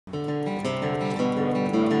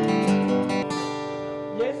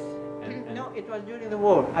the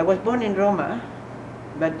war. I was born in Roma,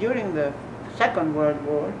 but during the Second World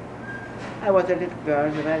War, I was a little girl,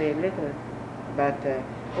 very little, but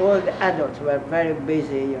all the adults were very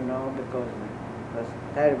busy, you know, because it was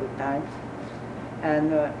terrible times.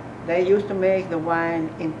 And they used to make the wine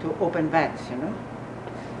into open vats, you know.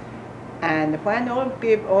 And when all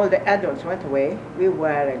the adults went away, we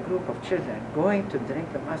were a group of children going to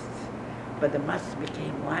drink the musts. But the musts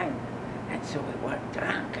became wine, and so we were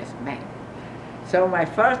drunk as men. So my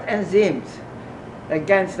first enzymes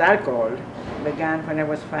against alcohol began when I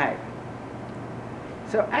was 5.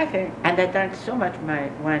 So I think, and I drank so much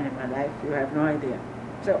wine in my life, you have no idea.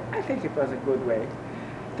 So I think it was a good way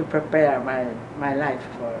to prepare my life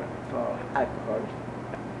for alcohol.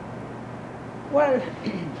 Well,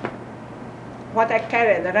 what I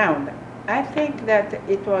carried around, I think that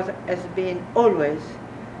it has been always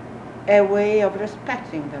a way of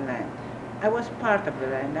respecting the land. I was part of the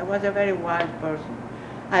land. I was a very wild person.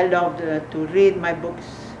 I loved to read my books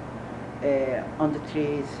on the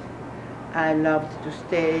trees. I loved to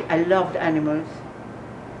stay. I loved animals.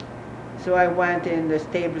 So I went in the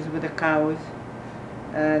stables with the cows,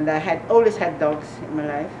 and I had always had dogs in my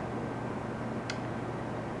life.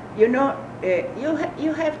 You know,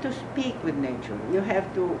 you have to speak with nature. You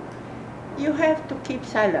have to keep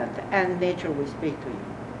silent, and nature will speak to you.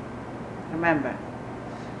 Remember,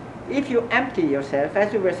 if you empty yourself,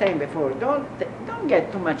 as we were saying before, don't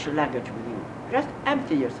get too much luggage with you. Just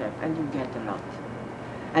empty yourself, and you get a lot.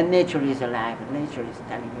 And nature is alive, and nature is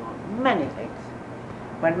telling you many things.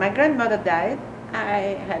 When my grandmother died,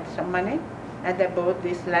 I had some money, and I bought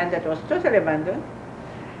this land that was totally abandoned,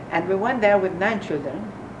 and we went there with 9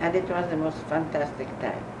 children, and it was the most fantastic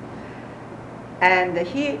time. And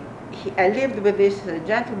I lived with this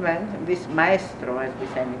gentleman, this maestro, as we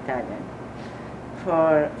say in Italian,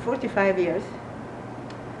 for 45 years,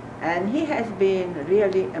 and he has been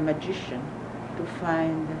really a magician to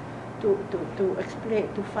find,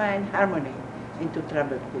 to find harmony into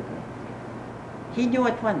troubled people. He knew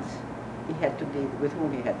at once he had to deal with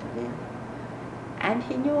whom he had to deal, and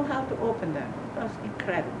he knew how to open them. It was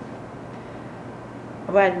incredible.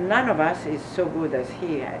 Well, none of us is so good as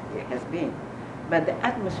he has been, but the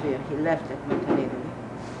atmosphere he left at Montenidoli,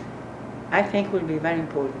 I think, will be very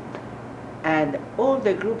important. And all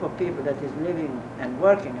the group of people that is living and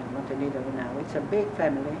working at Montenidoli now, it's a big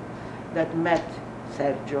family that met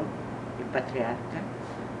Sergio, the patriarca,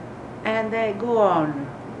 and they go on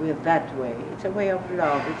with that way. It's a way of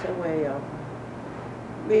love, it's a way of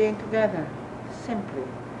being together, simply.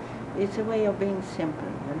 It's a way of being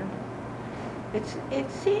simple, you know. It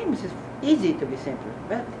seems easy to be simple,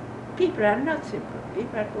 but people are not simple.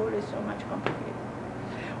 People are always so much complicated.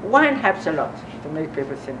 Wine helps a lot to make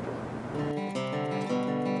people simple.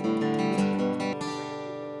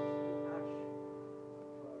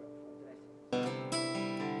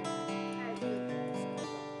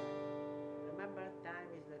 Remember, time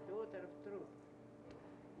is the daughter of truth,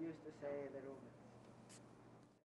 used to say the Romans.